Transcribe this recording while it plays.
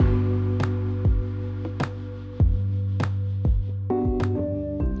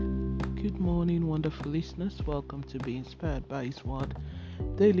beautiful listeners. Welcome to Be Inspired by His Word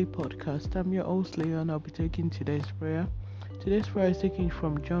Daily Podcast. I'm your host, Leah, and I'll be taking today's prayer. Today's prayer is taken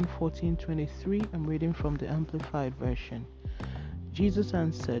from John 14:23. I'm reading from the Amplified Version. Jesus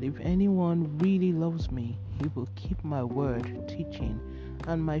answered, "If anyone really loves me, he will keep my word, teaching,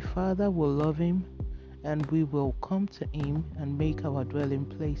 and my Father will love him, and we will come to him and make our dwelling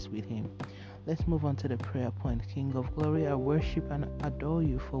place with him." Let's move on to the prayer point. King of glory, I worship and adore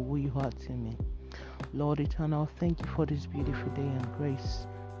you for who you are to me. Lord eternal, thank you for this beautiful day and grace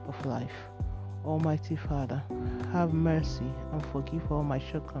of life. Almighty Father, have mercy and forgive all my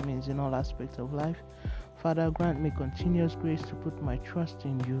shortcomings in all aspects of life. Father, grant me continuous grace to put my trust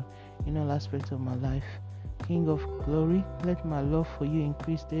in you in all aspects of my life. King of glory, let my love for you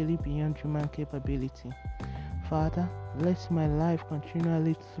increase daily beyond human capability. Father, let my life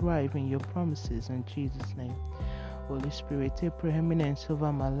continually thrive in your promises in Jesus' name. Holy Spirit, take preeminence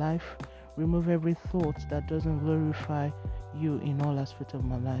over my life. Remove every thought that doesn't glorify you in all aspects of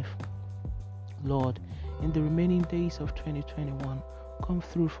my life. Lord, in the remaining days of 2021, come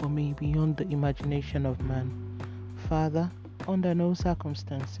through for me beyond the imagination of man. Father, under no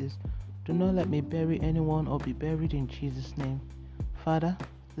circumstances, do not let me bury anyone or be buried in Jesus' name. Father,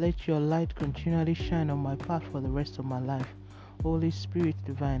 let your light continually shine on my path for the rest of my life. Holy Spirit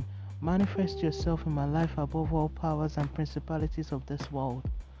divine, manifest yourself in my life above all powers and principalities of this world.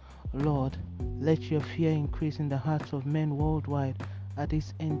 Lord, let your fear increase in the hearts of men worldwide at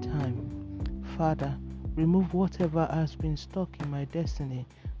this end time. Father, remove whatever has been stuck in my destiny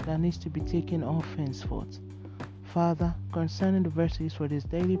that needs to be taken off henceforth. Father, concerning the verses for this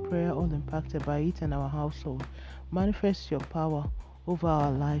daily prayer, all impacted by it and our household, manifest your power over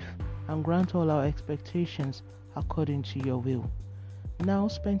our life and grant all our expectations according to your will. Now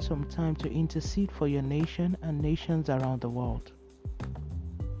spend some time to intercede for your nation and nations around the world.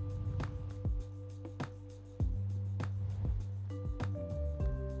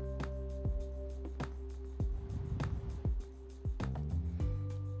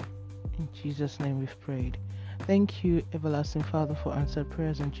 In Jesus' name we've prayed. Thank you, everlasting Father, for answered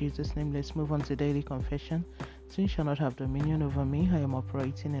prayers. In Jesus' name, let's move on to daily confession. Sin shall not have dominion over me. I am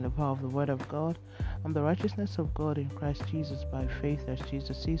operating in the power of the Word of God and the righteousness of God in Christ Jesus by faith. As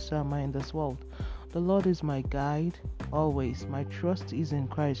Jesus is, so am I in this world. The Lord is my guide always. My trust is in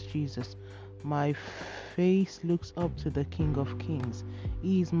Christ Jesus. My face looks up to the King of Kings.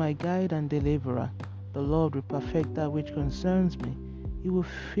 He is my guide and deliverer. The Lord will perfect that which concerns me. He will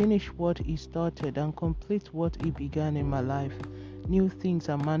finish what He started and complete what He began in my life. New things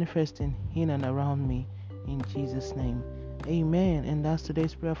are manifesting in and around me. In Jesus' name, amen. And that's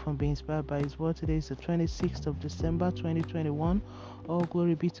today's prayer from Being Inspired by His Word. Today is the 26th of December 2021. All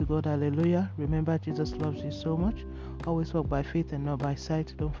glory be to God. Hallelujah. Remember, Jesus loves you so much. Always walk by faith and not by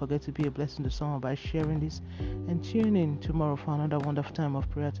sight. Don't forget to be a blessing to someone by sharing this. And tune in tomorrow for another wonderful time of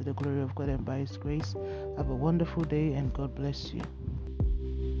prayer to the glory of God and by His grace. Have a wonderful day and God bless you.